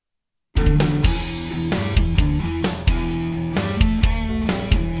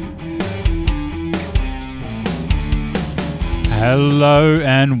Hello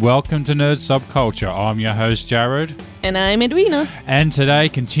and welcome to Nerd Subculture. I'm your host, Jared. And I'm Edwina. And today,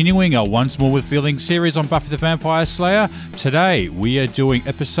 continuing our Once More with Feelings series on Buffy the Vampire Slayer, today we are doing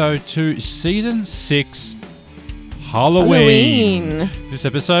episode 2, season 6, Halloween. This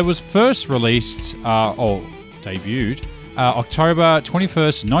episode was first released, debuted, October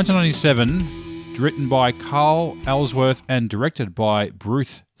 21st, 1997, written by Carl Ellsworth and directed by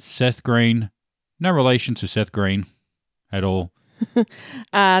Bruce Seth Green. No relation to Seth Green at all.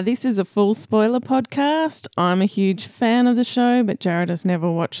 This is a full spoiler podcast. I'm a huge fan of the show, but Jared has never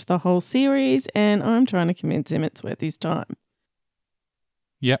watched the whole series, and I'm trying to convince him it's worth his time.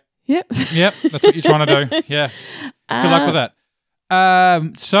 Yep. Yep. Yep, that's what you're trying to do. Yeah. Good luck with that.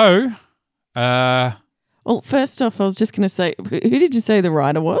 Well, first off, I was just going to say, who did you say the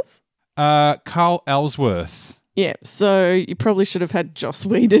writer was? Carl Ellsworth. Yeah, so you probably should have had Joss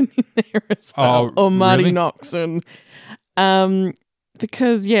Whedon in there as well, or Marty really? Knox, and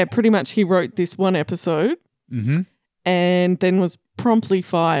because pretty much he wrote this one episode, and then was promptly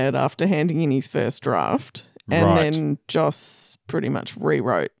fired after handing in his first draft, and then Joss pretty much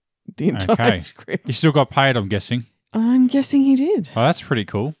rewrote the entire script. He still got paid, I'm guessing. I'm guessing he did. Oh, that's pretty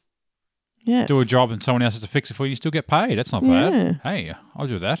cool. Yes. Do a job and someone else has to fix it for you, you still get paid. That's not bad. Hey, I'll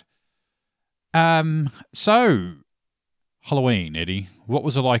do that. So Halloween, Eddie, what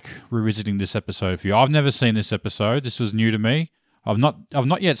was it like revisiting this episode for you? I've never seen this episode. This was new to me. I've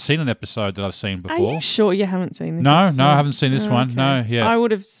not yet seen an episode that I've seen before. Are you sure you haven't seen this? No, episode? I haven't seen this one. Okay. No, yeah. I would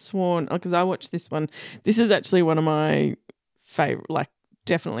have sworn, because I watched this one. This is actually one of my favorite,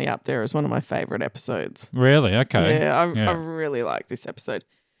 definitely up there as one of my favorite episodes. Really? Okay. Yeah, I really like this episode.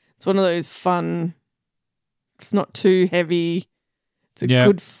 It's one of those fun. It's not too heavy. It's a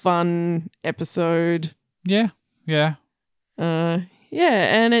good fun episode. Yeah.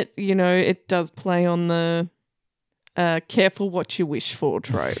 And it it does play on the careful what you wish for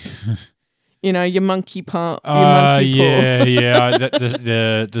trope. Your monkey part. Yeah.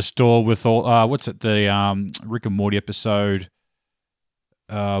 The store with all what's it? The Rick and Morty episode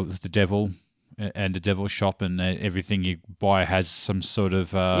with the devil and the devil shop, and everything you buy has some sort of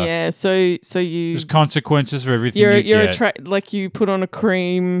So you there's consequences for everything. You're get. You put on a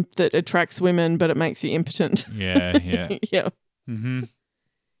cream that attracts women, but it makes you impotent. Yeah. Yeah. Mm-hmm.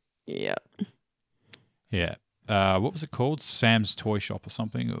 Yeah. Yeah. What was it called? Sam's Toy Shop or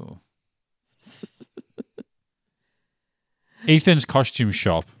something? Or Ethan's Costume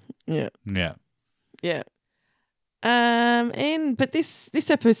Shop. Yeah. Yeah. Yeah. But this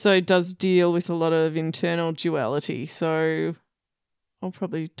episode does deal with a lot of internal duality, so I'll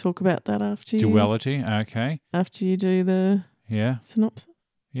probably talk about that after you. Duality, okay. After you do the synopsis.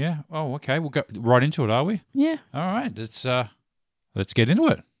 Yeah. Oh, okay. We'll go right into it, are we? Yeah. All right. Let's get into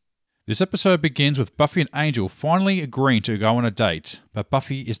it. This episode begins with Buffy and Angel finally agreeing to go on a date, but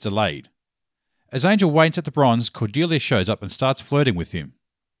Buffy is delayed. As Angel waits at the Bronze, Cordelia shows up and starts flirting with him.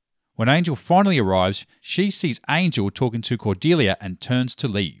 When Angel finally arrives, she sees Angel talking to Cordelia and turns to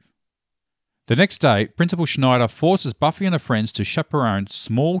leave. The next day, Principal Schneider forces Buffy and her friends to chaperone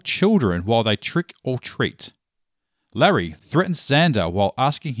small children while they trick or treat. Larry threatens Xander while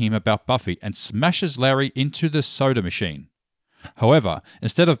asking him about Buffy and smashes Larry into the soda machine. However,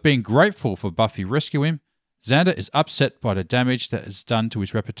 instead of being grateful for Buffy rescuing him, Xander is upset by the damage that is done to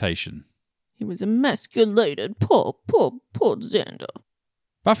his reputation. He was emasculated. Poor Xander.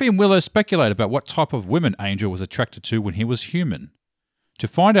 Buffy and Willow speculate about what type of women Angel was attracted to when he was human. To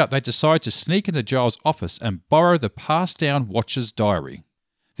find out, they decide to sneak into Giles' office and borrow the passed-down Watcher's diary.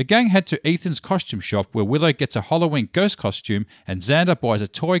 The gang head to Ethan's costume shop where Willow gets a Halloween ghost costume and Xander buys a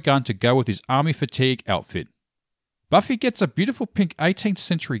toy gun to go with his army fatigue outfit. Buffy gets a beautiful pink 18th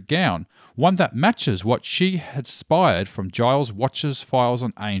century gown, one that matches what she had spied from Giles' Watcher's files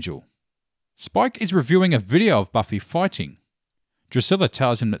on Angel. Spike is reviewing a video of Buffy fighting. Drusilla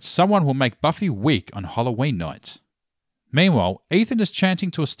tells him that someone will make Buffy weak on Halloween night. Meanwhile, Ethan is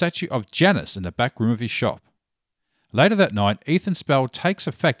chanting to a statue of Janice in the back room of his shop. Later that night, Ethan's spell takes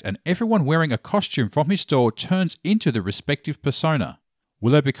effect and everyone wearing a costume from his store turns into the respective persona.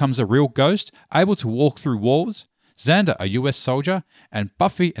 Willow becomes a real ghost, able to walk through walls, Xander a US soldier, and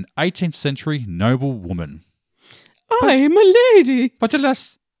Buffy an 18th century noble woman. I'm a lady. But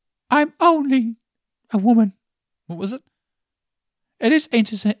alas, I'm only a woman. What was it? It is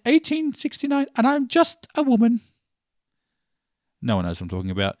 1869 and I'm just a woman. No one knows what I'm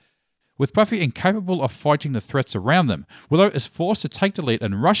talking about. With Buffy incapable of fighting the threats around them, Willow is forced to take the lead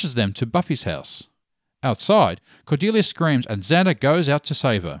and rushes them to Buffy's house. Outside, Cordelia screams and Xander goes out to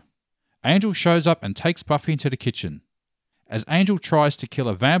save her. Angel shows up and takes Buffy into the kitchen. As Angel tries to kill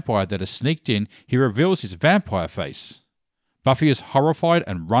a vampire that has sneaked in, he reveals his vampire face. Buffy is horrified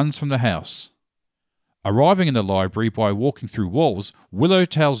and runs from the house. Arriving in the library by walking through walls, Willow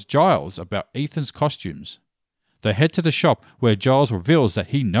tells Giles about Ethan's costumes. They head to the shop where Giles reveals that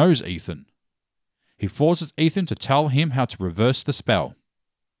he knows Ethan. He forces Ethan to tell him how to reverse the spell.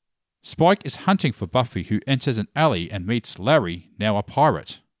 Spike is hunting for Buffy, who enters an alley and meets Larry, now a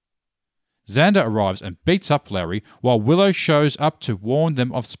pirate. Xander arrives and beats up Larry, while Willow shows up to warn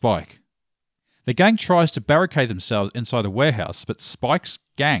them of Spike. The gang tries to barricade themselves inside a warehouse, but Spike's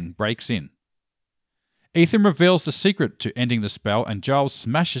gang breaks in. Ethan reveals the secret to ending the spell, and Giles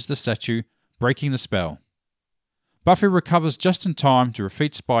smashes the statue, breaking the spell. Buffy recovers just in time to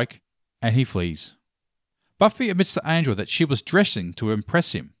defeat Spike, and he flees. Buffy admits to Angel that she was dressing to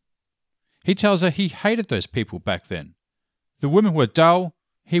impress him. He tells her he hated those people back then. The women were dull,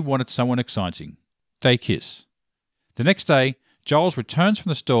 he wanted someone exciting. They kiss. The next day, Giles returns from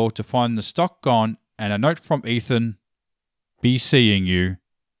the store to find the stock gone and a note from Ethan, "Be seeing you."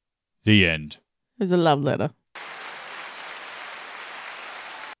 The end. There's a love letter.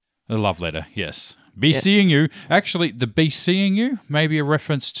 A love letter, yes. Be seeing you. Actually, the Be Seeing You may be a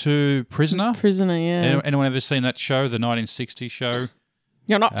reference to Prisoner. Prisoner, yeah. Anyone ever seen that show, the 1960s show?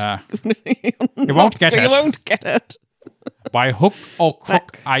 You're not. You won't get it. You won't get it. By hook or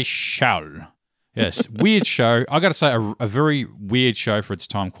crook, I shall. Yes, weird show. I got to say, a very weird show for its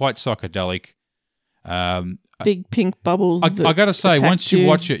time. Quite psychedelic. Big pink bubbles. I got to say, once you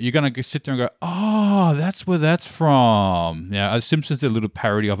watch it, you're going to sit there and go, "Oh, that's where that's from." Yeah, The Simpsons did a little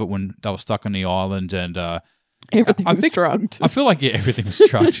parody of it when they were stuck on the island, and everything was drugged. I feel like everything was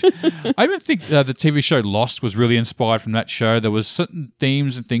drugged. I even think the TV show Lost was really inspired from that show. There was certain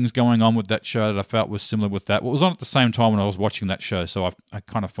themes and things going on with that show that I felt was similar with that. Well, it was on at the same time when I was watching that show, so I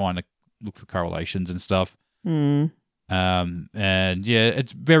kind of look for correlations and stuff. And yeah,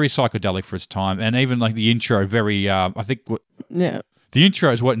 it's very psychedelic for its time, and even like the intro, very. I think the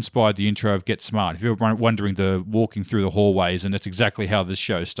intro is what inspired the intro of Get Smart. If you're wondering, the walking through the hallways, and that's exactly how this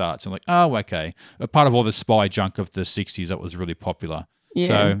show starts. I'm like, oh, okay, a part of all the spy junk of the '60s that was really popular.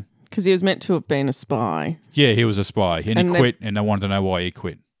 Yeah, because he was meant to have been a spy. Yeah, he was a spy, and he quit, and they wanted to know why he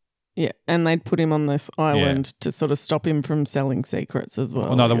quit. Yeah, and they'd put him on this island to sort of stop him from selling secrets as well.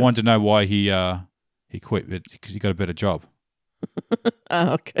 Well, no, they wanted to know why he quit, because he got a better job.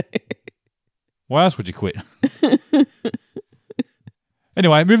 Oh, okay. Why else would you quit?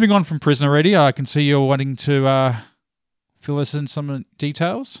 Anyway, moving on from Prisoner already, I can see you're wanting to fill us in some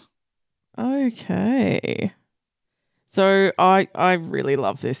details. Okay. So I really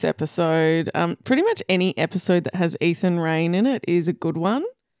love this episode. Pretty much any episode that has Ethan Rayne in it is a good one.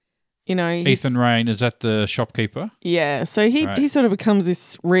 You know, Ethan Rayne, is that the shopkeeper? Yeah. So he sort of becomes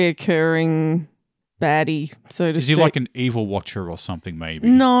this reoccurring baddie, so to speak. Is he like an evil watcher or something, maybe?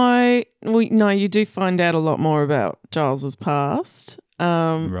 No, you do find out a lot more about Giles's past.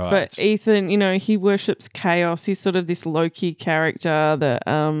 Right. But Ethan, you know, he worships chaos. He's sort of this low-key character that,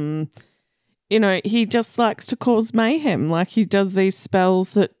 you know, he just likes to cause mayhem. Like, he does these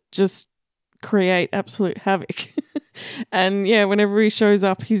spells that just create absolute havoc. And, yeah, whenever he shows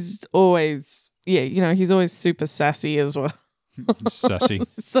up, he's always super sassy as well. Sassy.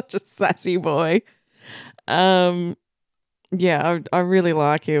 Such a sassy boy. I really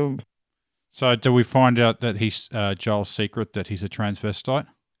like him. So do we find out that he's Giles' secret, that he's a transvestite?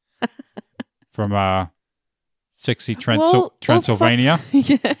 From sexy Transylvania?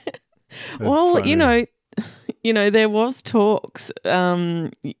 Yeah. Well, funny. you know, there was talks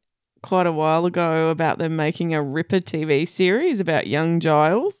quite a while ago about them making a Ripper TV series about young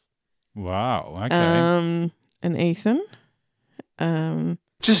Giles. Wow, okay. And Ethan.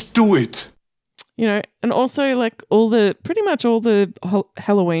 Just do it. You know, and also like pretty much all the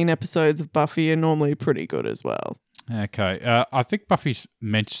Halloween episodes of Buffy are normally pretty good as well. Okay. I think Buffy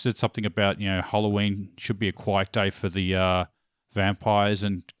said something about, you know, Halloween should be a quiet day for the vampires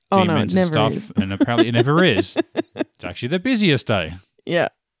and demons and stuff. Is. And apparently it never is. It's actually the busiest day. Yeah.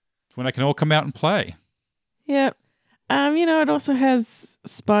 It's when they can all come out and play. Yeah. You know, it also has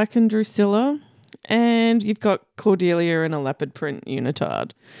Spike and Drusilla. And you've got Cordelia in a leopard print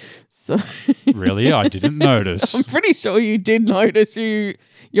unitard. So Really? I didn't notice. I'm pretty sure you did notice.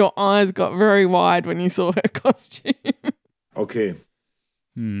 Your eyes got very wide when you saw her costume. Okay.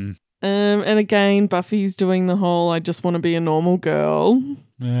 And again, Buffy's doing the whole I just want to be a normal girl.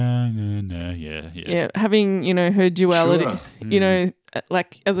 Yeah, having, you know, her duality. Sure. You know,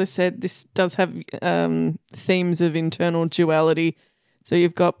 like, as I said, this does have themes of internal duality. So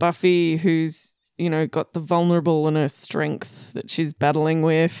you've got Buffy who's, you know, got the vulnerable and her strength that she's battling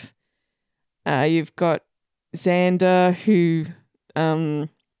with. You've got Xander who,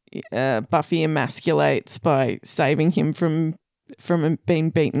 Buffy emasculates by saving him from being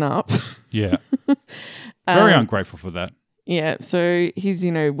beaten up. Yeah. Very ungrateful for that. Yeah, so his,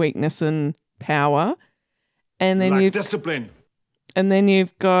 weakness and power. And then Lack discipline. And then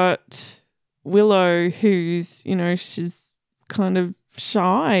you've got Willow, who's, she's kind of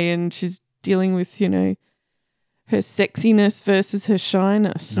shy and she's dealing with, her sexiness versus her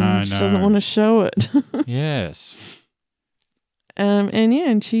shyness. And she doesn't want to show it. Yes.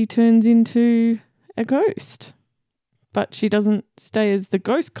 And she turns into a ghost. But she doesn't stay as the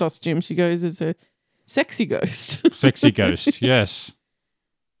ghost costume. She goes as a sexy ghost. Sexy ghost, yes.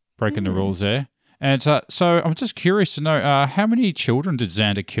 Breaking the rules there. And so I'm just curious to know, how many children did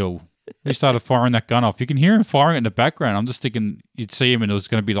Xander kill? He started firing that gun off. You can hear him firing it in the background. I'm just thinking you'd see him and it was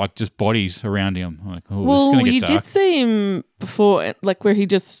going to be like just bodies around him. I'm like, oh, this is going to get dark. You did see him before, like where he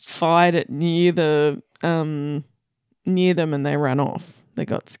just fired it near them and they ran off. They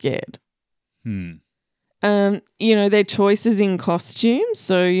got scared. Their choices in costumes.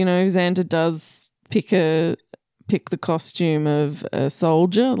 So, Xander does pick the costume of a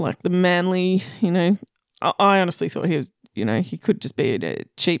soldier, like the manly, I honestly thought he was, he could just be a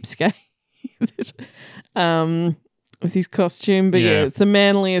cheapskate with his costume. But yeah, it's the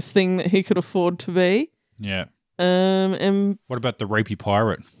manliest thing that he could afford to be. Yeah. And what about the rapey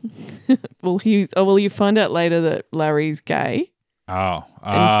pirate? Well, you find out later that Larry's gay. Oh.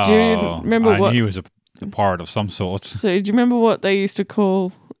 Do you remember I knew he was a pirate of some sort. So do you remember what they used to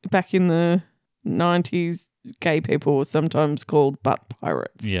call back in the 90s? Gay people were sometimes called butt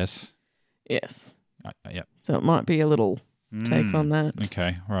pirates. Yes. Yes. Yep. So it might be a little take on that.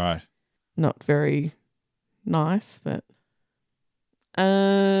 Okay, right. Not very nice, but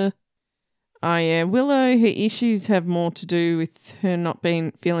Willow, her issues have more to do with her not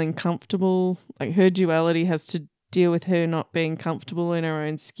feeling comfortable. Like her duality has to deal with her not being comfortable in her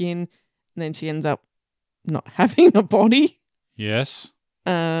own skin, and then she ends up not having a body. Yes.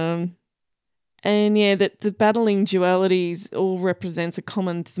 And that the battling dualities all represents a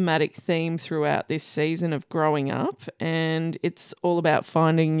common thematic theme throughout this season of growing up, and it's all about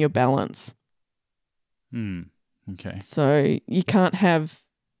finding your balance. Okay. So you can't have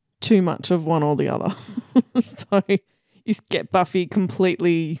too much of one or the other. So you get Buffy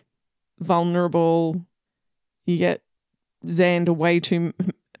completely vulnerable. You get Xander way too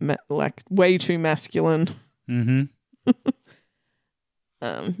masculine. Mm-hmm.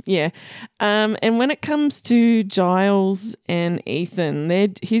 And when it comes to Giles and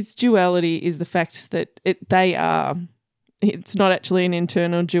Ethan, his duality is the fact that it's not actually an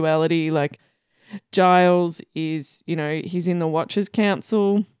internal duality. Like Giles is, he's in the Watchers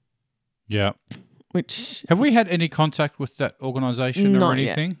Council. Yeah. Which have we had any contact with that organisation or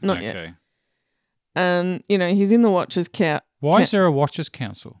anything? Not yet. He's in the Watchers Council. Why is there a Watchers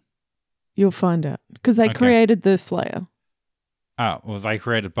Council? You'll find out. Because they created the Slayer. Oh, well, they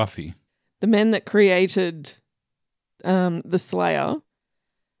created Buffy. The men that created the Slayer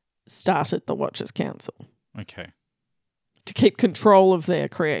started the Watchers Council. Okay. To keep control of their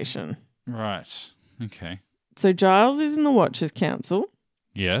creation. Right. Okay. So Giles is in the Watchers Council.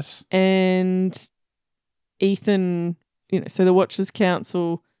 Yes. And Ethan, so the Watchers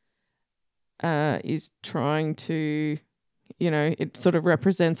Council is trying to, it sort of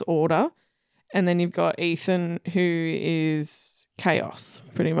represents order. And then you've got Ethan, who is chaos,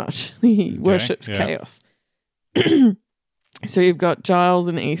 pretty much. He worships chaos. So you've got Giles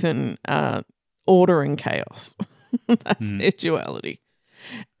and Ethan order and chaos. That's their duality.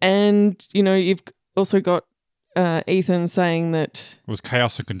 And, you've also got Ethan saying that... It was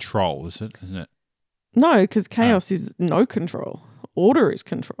chaos and control, isn't it? No, because chaos is no control. Order is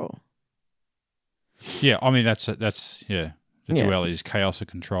control. Yeah, I mean, that's the duality is chaos and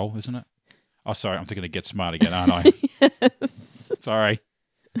control, isn't it? Oh, sorry, I'm thinking of Get Smart again, aren't I? Yes. Sorry.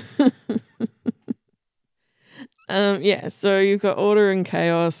 So you've got order and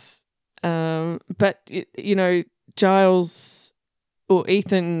chaos. But, Giles, or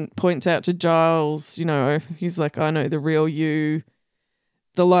Ethan points out to Giles, he's like, I know the real you.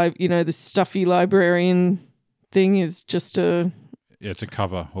 The stuffy librarian thing is just a... Yeah, it's a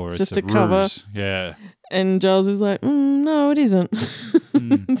cover or it's just a cover. Ruse. Yeah. And Giles is like, no, it isn't.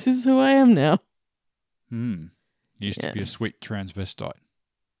 This is who I am now. You used to be a sweet transvestite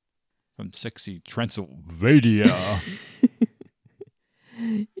from sexy Transylvania.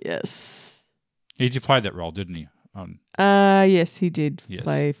 Yes. He did play that role, didn't he? Yes, he did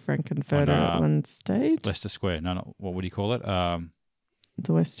play Frankenfurter at one stage. Leicester Square. No, what would you call it?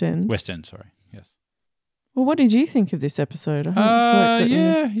 The West End. West End, sorry. Yes. Well, what did you think of this episode? It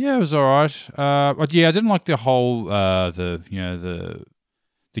was all right. But yeah, I didn't like the whole the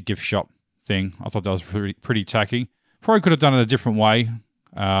gift shop thing. I thought that was pretty tacky. Probably could have done it a different way.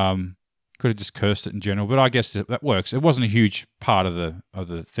 Could have just cursed it in general, but I guess that works. It wasn't a huge part of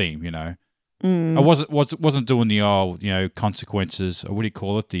the theme, you know. I wasn't doing the old, you know, consequences, or what do you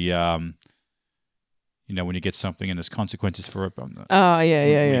call it? The you know, when you get something and there's consequences for it.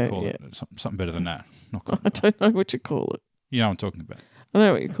 Yeah. Something better than that. I don't know what you call it. You know what I'm talking about. I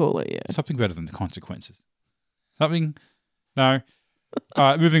know what you call it, yeah. Something better than the consequences. Something? No. All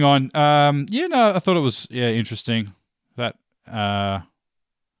right, moving on. I thought it was interesting. That had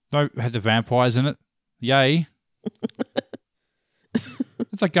the vampires in it. Yay.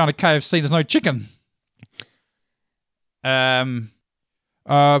 It's like going to KFC, there's no chicken.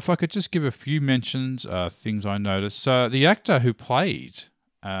 If I could just give a few mentions, things I noticed. So the actor who played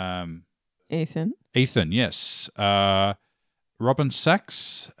Ethan, yes. Robin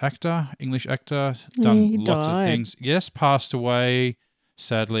Sachs, actor, English actor, done lots of things. Yes, passed away,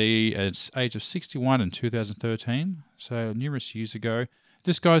 sadly, at the age of 61 in 2013, so numerous years ago.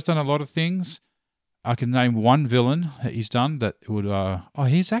 This guy's done a lot of things. I can name one villain that he's done that would,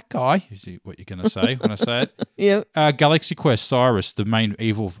 here's that guy, is what you're going to say when I say it. Yep. Galaxy Quest, Cyrus, the main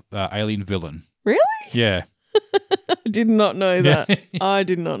evil alien villain. Really? Yeah. I did not know that. I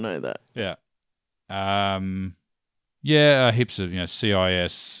did not know that. Yeah. Heaps of,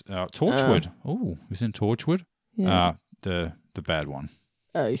 CIS. Torchwood. Oh, he was in Torchwood. Yeah. The bad one.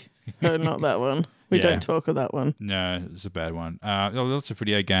 Oh, not that one. We don't talk of that one. No, it's a bad one. Lots of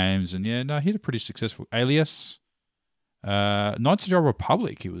video games, and he had a pretty successful Alias. Knights of the Old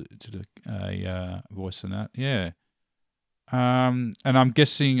Republic, he did a voice in that. Yeah. And I'm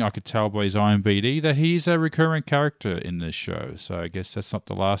guessing I could tell by his IMDb that he's a recurring character in this show. So I guess that's not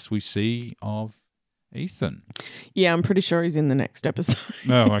the last we see of Ethan. Yeah, I'm pretty sure he's in the next episode.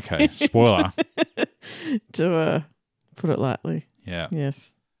 Oh, okay. Spoiler. To put it lightly. Yeah.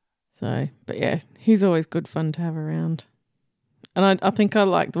 Yes. So, but yeah, he's always good fun to have around. And I think I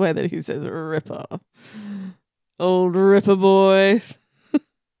like the way that he says Ripper. Old Ripper boy.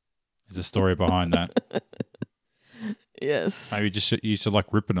 There's a story behind that. Yes. Maybe just used to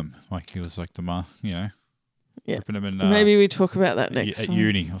like ripping him. Like he was like the ripping him in... Maybe we talk about that next time. At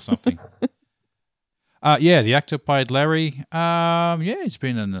uni or something. The actor played Larry. He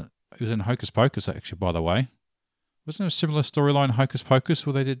was in Hocus Pocus, actually, by the way. Wasn't there a similar storyline in Hocus Pocus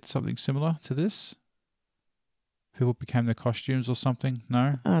where they did something similar to this? People became their costumes or something?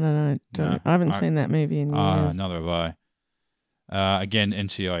 No? I don't know. I haven't seen that movie in years. Neither have I. Again,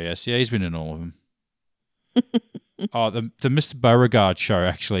 NCIS. Yeah, he's been in all of them. The Mr. Beauregard show,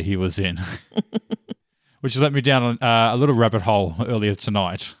 actually, he was in. Which let me down a little rabbit hole earlier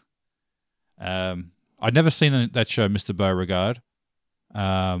tonight. I'd never seen that show, Mr. Beauregard.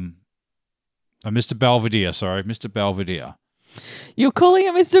 Mr. Belvedere, sorry. Mr. Belvedere. You're calling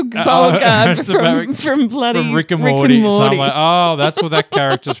him Mr. Beauregard from bloody Rick and Morty. So I'm like, oh, that's where that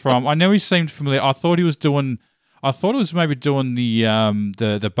character's from. I know he seemed familiar. I thought he was maybe doing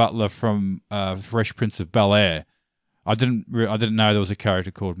the butler from Fresh Prince of Bel-Air. I didn't know there was a character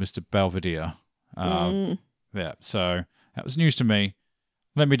called Mr. Belvedere. Yeah, so that was news to me.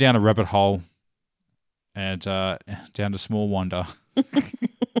 Let me down a rabbit hole and down to Small Wonder.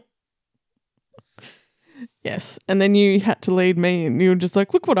 Yes, and then you had to lead me, and you were just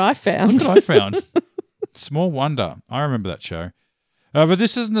like, "Look what I found!" Look what I found. Small Wonder. I remember that show. But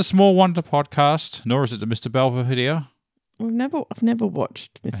this isn't the Small Wonder podcast, nor is it the Mr. Belvedere. I've never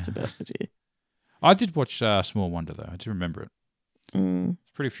watched Mr. Belvedere. I did watch Small Wonder though. I do remember it.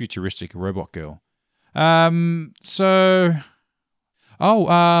 It's pretty futuristic, a robot girl. So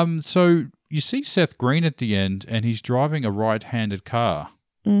you see Seth Green at the end, and he's driving a right-handed car.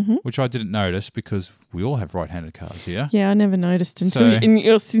 Mm-hmm. Which I didn't notice because we all have right-handed cars here. Yeah, I never noticed until and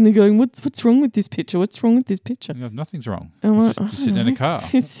you're sitting there going, "What's wrong with this picture? What's wrong with this picture?" Nothing's wrong. You're sitting in a car.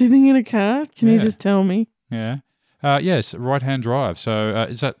 He's sitting in a car. Can you just tell me? Yeah. Yes, right-hand drive. So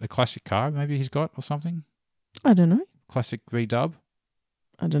is that a classic car maybe he's got or something? I don't know. Classic V-dub?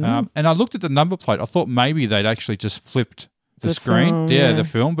 I don't know. And I looked at the number plate. I thought maybe they'd actually just flipped the screen. Film, the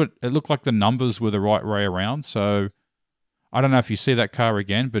film, but it looked like the numbers were the right way around. So I don't know if you see that car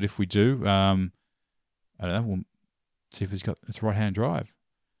again, but if we do, I don't know, we'll see if it's right-hand drive.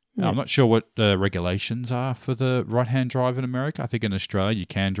 Yeah. I'm not sure what the regulations are for the right-hand drive in America. I think in Australia you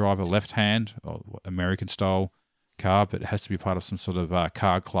can drive a left-hand or American-style car, but it has to be part of some sort of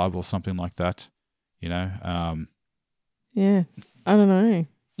car club or something like that, Yeah, I don't know.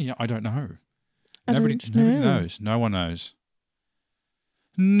 Yeah, I don't know. Nobody knows. No one knows.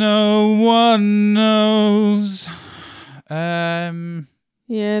 No one knows. Yeah,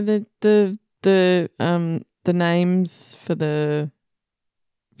 the names for the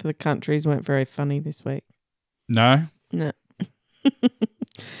for the countries weren't very funny this week. No? No.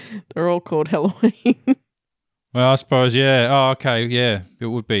 They're all called Halloween. Well, I suppose, yeah. Oh, okay, yeah. It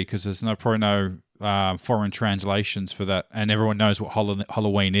would be because there's probably no foreign translations for that, and everyone knows what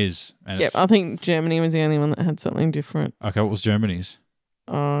Halloween is. And Yep, I think Germany was the only one that had something different. Okay, what was Germany's?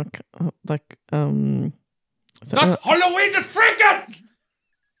 That's Halloween is freaking!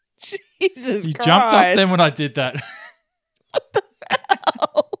 Jesus You Christ. jumped up then when I did that. What the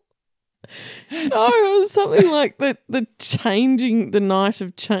hell? No, it was something like the changing, the night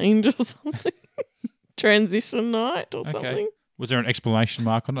of change or something. Transition night or something. Was there an exclamation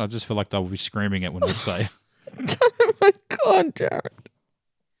mark on it? I just feel like they would be screaming it when they'd say. Oh my God, Jared.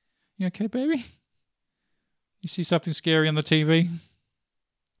 You okay, baby? You see something scary on the TV?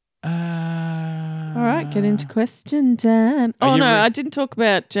 All right, get into question time. Oh, no, I didn't talk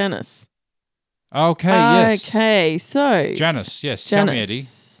about Janice. Okay, yes. Okay, so. Janice, yes. Tell me, Eddie.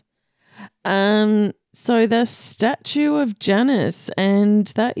 So the statue of Janus, and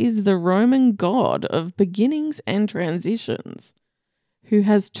that is the Roman god of beginnings and transitions, who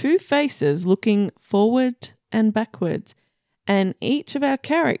has two faces looking forward and backwards. And each of our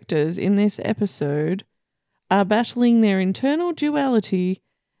characters in this episode are battling their internal duality,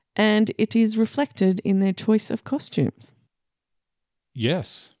 and it is reflected in their choice of costumes.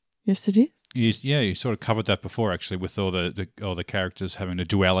 Yes. Yes, it is. You sort of covered that before, actually, with all the characters having a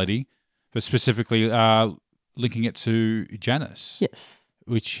duality. But specifically linking it to Janus. Yes.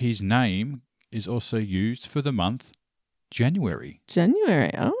 Which his name is also used for the month January.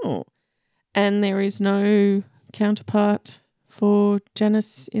 January, oh. And there is no counterpart for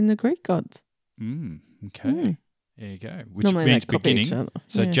Janus in the Greek gods. Okay. There you go. Which means beginning.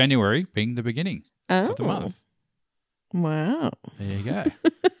 So January being the beginning of the month. Wow. There you go.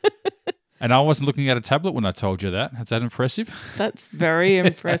 And I wasn't looking at a tablet when I told you that. Is that impressive? That's very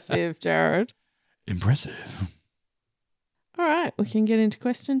impressive, Jared. Impressive. All right, we can get into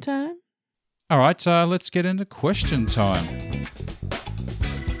question time. All right, let's get into question time.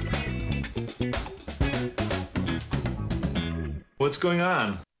 What's going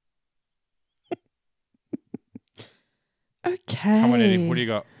on? Okay. Come on, Eddie. What do you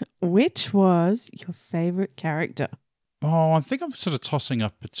got? Which was your favourite character? Oh, I think I'm sort of tossing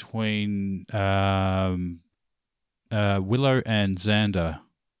up between Willow and Xander.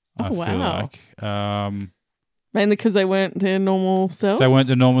 I feel like. Mainly because they weren't their normal selves? They weren't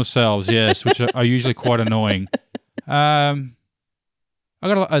the normal selves, yes, which are usually quite annoying. I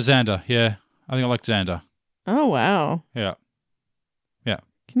got Xander, yeah. I think I like Xander. Oh, wow. Yeah.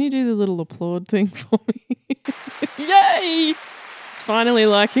 Can you do the little applaud thing for me? Yay! It's finally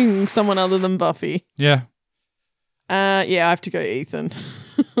liking someone other than Buffy. Yeah. I have to go Ethan.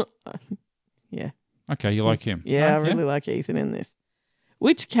 Yeah. Okay, you like him. Yeah, I really like Ethan in this.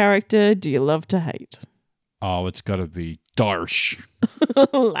 Which character do you love to hate? Oh, it's got to be Darsh.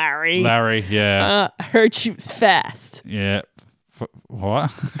 Larry. Larry, yeah. I heard she was fast. Yeah.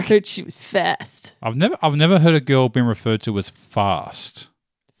 What? I heard she was fast. I've never heard a girl being referred to as fast.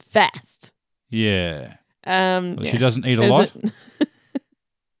 Fast. Yeah. She doesn't eat a Is lot?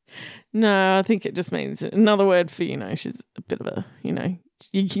 No, I think it just means another word for, she's a bit of a,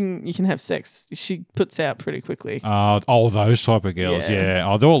 you can have sex. She puts out pretty quickly. Those type of girls, yeah.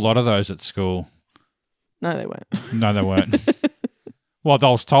 Oh, there were a lot of those at school. No, they weren't. No, they weren't. Well, I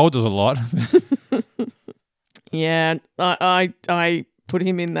was told there's a lot. Yeah, I put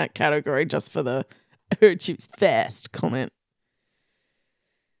him in that category just for the I heard she was fast comment.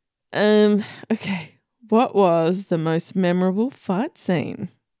 Okay. What was the most memorable fight scene?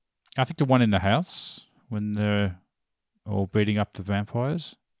 I think the one in the house when they're all beating up the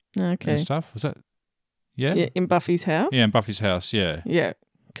vampires. Okay. And stuff. Was that? Yeah? Yeah, in Buffy's house? Yeah, in Buffy's house, yeah. Yeah,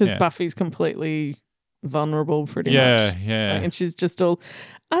 because Buffy's completely vulnerable pretty much. Yeah. And she's just all,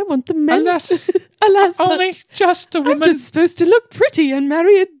 I want the men. Alas, Alas. only just a woman. I'm just supposed to look pretty and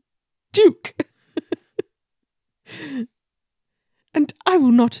marry a duke. And I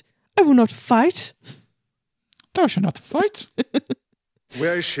will not fight. Thou shalt not fight.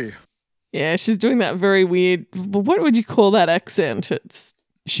 Where is she? Yeah, she's doing that very weird. What would you call that accent?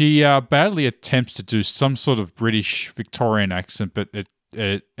 She badly attempts to do some sort of British Victorian accent, but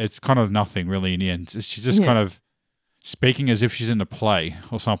it's kind of nothing really in the end. She's just kind of speaking as if she's in a play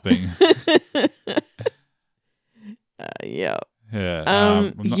or something. Yeah.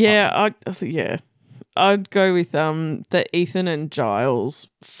 Yeah. I'd go with the Ethan and Giles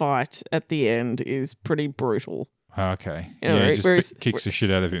fight at the end is pretty brutal. Okay. He just kicks the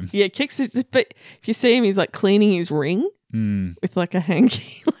shit out of him. Yeah, kicks it. But if you see him, he's like cleaning his ring with like a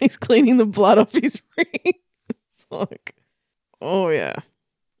hanky. Like he's cleaning the blood off his ring. It's like, oh yeah.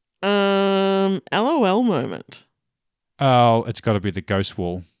 LOL moment. Oh, it's got to be the ghost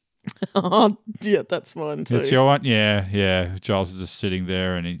wall. Oh, yeah, that's mine too. That's your one? Yeah. Giles is just sitting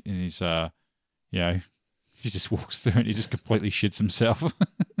there and he's, he just walks through and he just completely shits himself.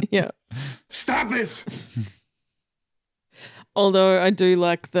 Yeah. Stop it! Although I do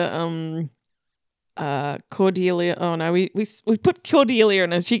like the Cordelia. Oh no, we put Cordelia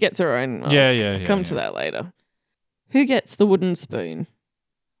in and she gets her own. I'll come to that later. Who gets the wooden spoon?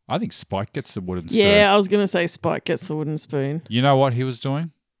 I think Spike gets the wooden spoon. Yeah, I was going to say Spike gets the wooden spoon. You know what he was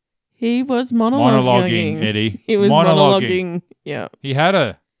doing? He was monologuing. Eddie. He was monologuing. Yeah. He had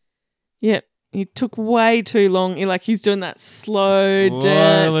her. Yeah. He took way too long. He's doing that slowly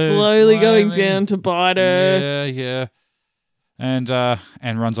going down to bite her. Yeah. And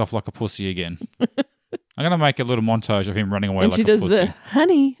runs off like a pussy again. I'm going to make a little montage of him running away like a pussy. And she does the,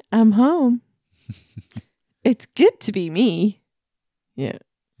 honey, I'm home. It's good to be me. Yeah.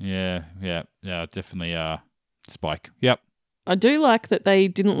 Yeah, definitely Spike. Yep. I do like that they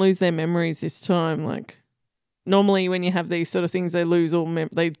didn't lose their memories this time. Like, normally when you have these sort of things, they lose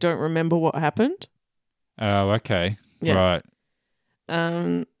they don't remember what happened. Oh, okay. Yeah. Right.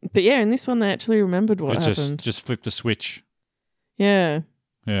 But yeah, in this one, they actually remembered what happened. Just flipped a switch. Yeah.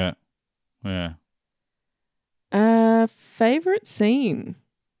 Yeah. Favorite scene?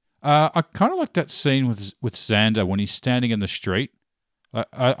 I kind of like that scene with Xander when he's standing in the street.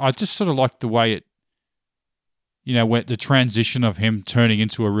 I just sort of like the way it, where the transition of him turning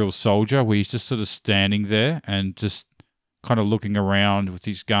into a real soldier, where he's just sort of standing there and just kind of looking around with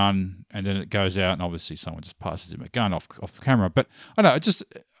his gun, and then it goes out, and obviously someone just passes him a gun off camera. But I don't know,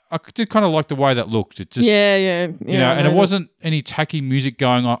 I did kind of like the way that looked. It just and it wasn't any tacky music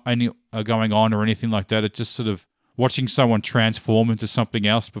going on or anything like that. It just sort of watching someone transform into something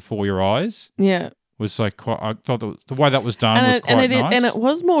else before your eyes. Yeah. Was like quite. I thought the way that was done was quite nice. And it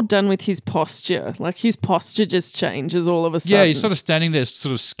was more done with his posture. Like his posture just changes all of a sudden. Yeah, he's sort of standing there,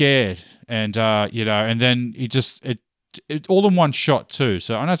 sort of scared, and and then he just it all in one shot too.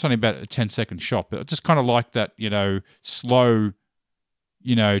 So I know it's only about a 10-second shot, but I just kind of like that, slow,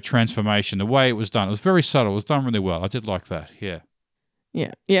 transformation. The way it was done, it was very subtle. It was done really well. I did like that. Yeah.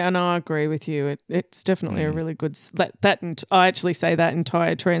 Yeah, and I agree with you. It's definitely a really good. I actually say that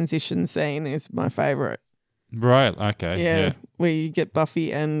entire transition scene is my favorite. Right. Okay. Yeah. Where you get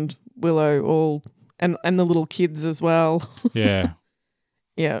Buffy and Willow all and the little kids as well. Yeah.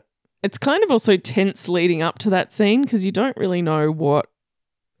 Yeah. It's kind of also tense leading up to that scene because you don't really know what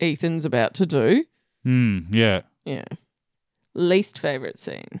Ethan's about to do. Yeah. Yeah. Least favorite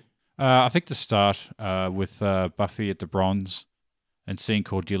scene. I think the start with Buffy at the Bronze. And seeing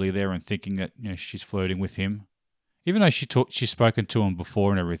Cordelia there and thinking that she's flirting with him, even though she's spoken to him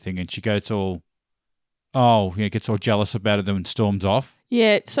before and everything, and she gets all jealous about it and storms off.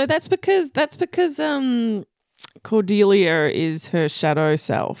 Yeah, so that's because Cordelia is her shadow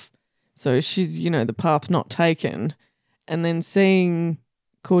self, so she's the path not taken, and then seeing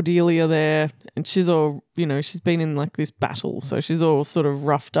Cordelia there, and she's all she's been in like this battle, so she's all sort of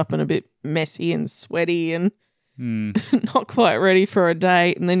roughed up and a bit messy and sweaty and. Not quite ready for a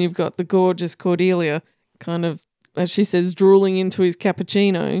date, and then you've got the gorgeous Cordelia kind of, as she says, drooling into his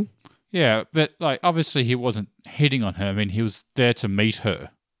cappuccino. Yeah, but like obviously he wasn't hitting on her. I mean, he was there to meet her.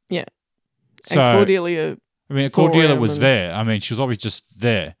 Yeah. So and Cordelia was there. I mean, she was always just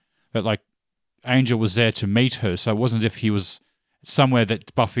there. But like Angel was there to meet her, so it wasn't as if he was somewhere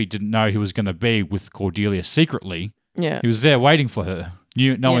that Buffy didn't know he was going to be with Cordelia secretly. Yeah. He was there waiting for her,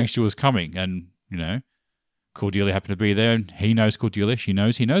 knowing she was coming, and Cordelia happened to be there, and he knows Cordelia. She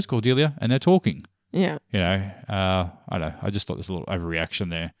knows he knows Cordelia, and they're talking. Yeah. I don't know. I just thought there's a little overreaction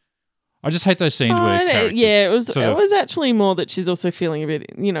there. I just hate those scenes where characters... Yeah, it was actually more that she's also feeling a bit,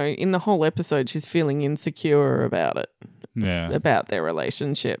 in the whole episode, she's feeling insecure about it. Yeah. About their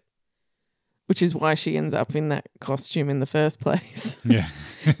relationship. Which is why she ends up in that costume in the first place. Yeah.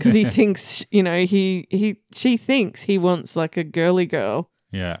 Because he thinks, she thinks he wants like a girly girl.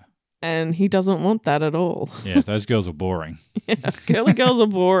 Yeah. And he doesn't want that at all. Yeah, those girls are boring. Yeah, girly girls are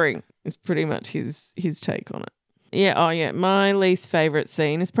boring. Is pretty much his take on it. Yeah, my least favourite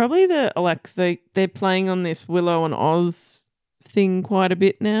scene is probably they're playing on this Willow and Oz thing quite a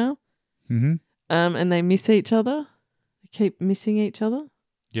bit now. Mm-hmm. And they miss each other. They keep missing each other.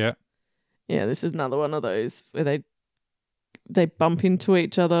 Yeah. Yeah, this is another one of those where they bump into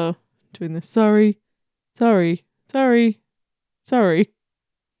each other doing the sorry. All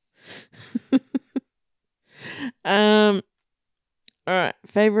right,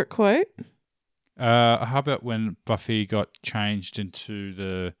 favorite quote? How about when Buffy got changed into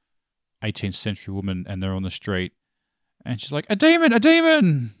the 18th century woman and they're on the street and she's like, a demon,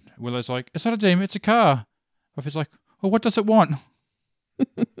 Willow's like, it's not a demon, it's a car. Buffy's like, well, what does it want?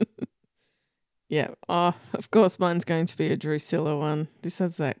 Yeah. Oh, of course mine's going to be a Drusilla one. This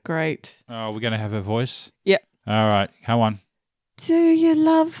has that great. Oh, we're going to have her voice? Yep. All right, come on. Do you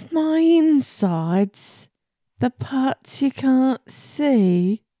love my insides? The parts you can't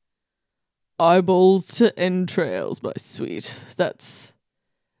see? Eyeballs to entrails, my sweet. That's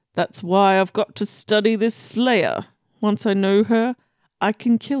why I've got to study this Slayer. Once I know her, I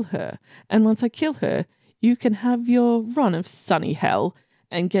can kill her. And once I kill her, you can have your run of sunny hell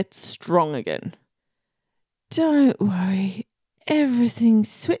and get strong again. Don't worry,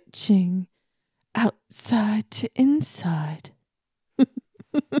 everything's switching outside to inside.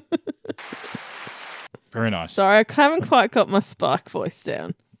 Very nice. Sorry, I haven't quite got my Spike voice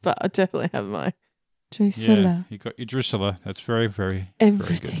down, but I definitely have my Drusilla. Yeah, you got your Drusilla. That's very, very,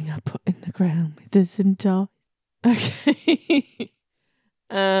 Everything very I put in the ground withers and dies. Okay.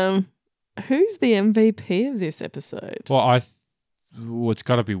 Who's the MVP of this episode? Well, it's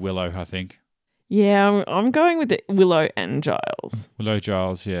got to be Willow, I think. Yeah, I'm going with Willow and Giles. Willow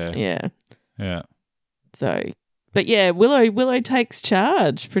Giles, yeah. Yeah. Yeah. So, but yeah, Willow takes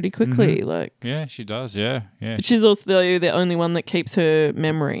charge pretty quickly. Mhm. Like, Yeah, she does, yeah. Yeah. but she's also the only one that keeps her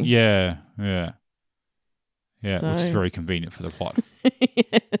memory. Yeah, yeah. Yeah, which is So- very convenient for the plot.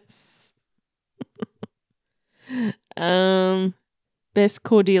 Yes. Best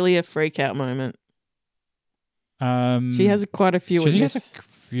Cordelia freakout moment. She has quite a few in She this. has a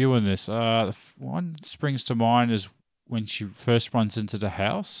few in this. The one that springs to mind is when she first runs into the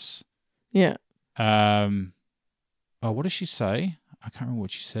house. Yeah. What does she say? I can't remember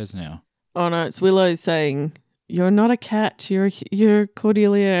what she says now. Oh no, it's Willow saying, "You're not a cat. You're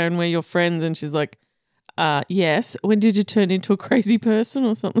Cordelia, and we're your friends." And she's like, "Yes. When did you turn into a crazy person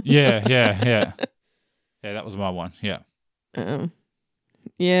or something?" Yeah. Yeah, that was my one. Yeah.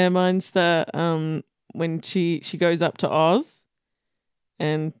 Yeah, mine's the when she goes up to Oz,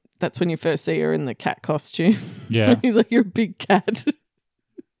 and that's when you first see her in the cat costume. Yeah. He's like, "You're a big cat,"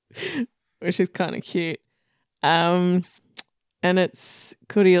 which is kind of cute. And it's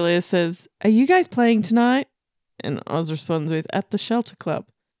Cordelia says, "Are you guys playing tonight?" And Oz responds with, "At the Shelter Club."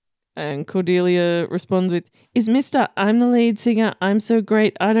 And Cordelia responds with, "Is Mr. I'm the lead singer, I'm so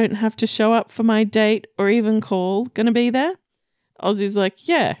great, I don't have to show up for my date or even call, gonna be there?" Ozzy's like,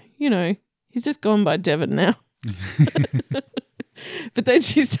 "Yeah, he's just gone by Devon now." But then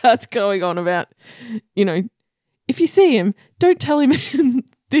she starts going on about, if you see him, don't tell him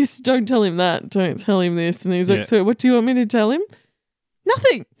this, don't tell him that, don't tell him this. And he's like, Yeah. "So what do you want me to tell him?"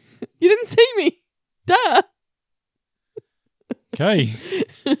 "Nothing. You didn't see me. Duh." Okay.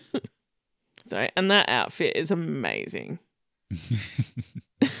 So, and that outfit is amazing.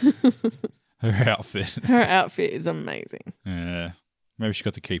 Her outfit. Her outfit is amazing. Yeah. Maybe she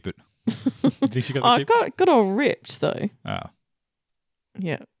got to keep it. Did she got to Oh, keep it? got all ripped though. Oh.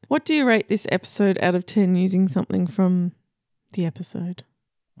 Yeah. What do you rate this episode out of 10 using something from the episode?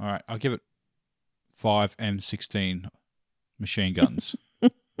 All right. I'll give it 5 M16 machine guns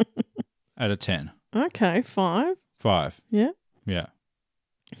out of 10. Okay, 5. 5. Yeah. Yeah.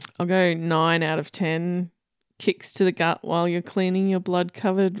 I'll go 9 out of 10 kicks to the gut while you're cleaning your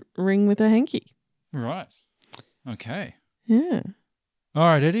blood-covered ring with a hanky. Right. Okay. Yeah. All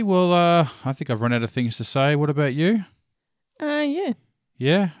right, Eddie. Well, I think I've run out of things to say. What about you? Yeah.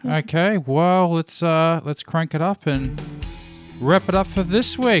 Yeah. Okay. Well, let's crank it up and wrap it up for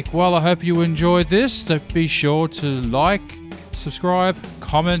this week. Well, I hope you enjoyed this. Be sure to like, subscribe,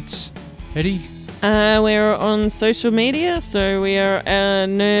 comment. Eddie? We're on social media, so we are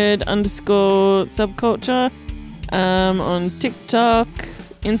nerd_subculture on TikTok,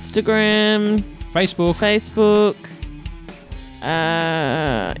 Instagram, Facebook.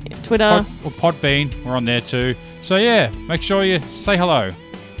 Twitter. Podbean. We're on there too. So, yeah, make sure you say hello.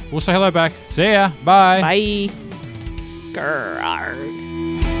 We'll say hello back. See ya. Bye. Bye. Grrr.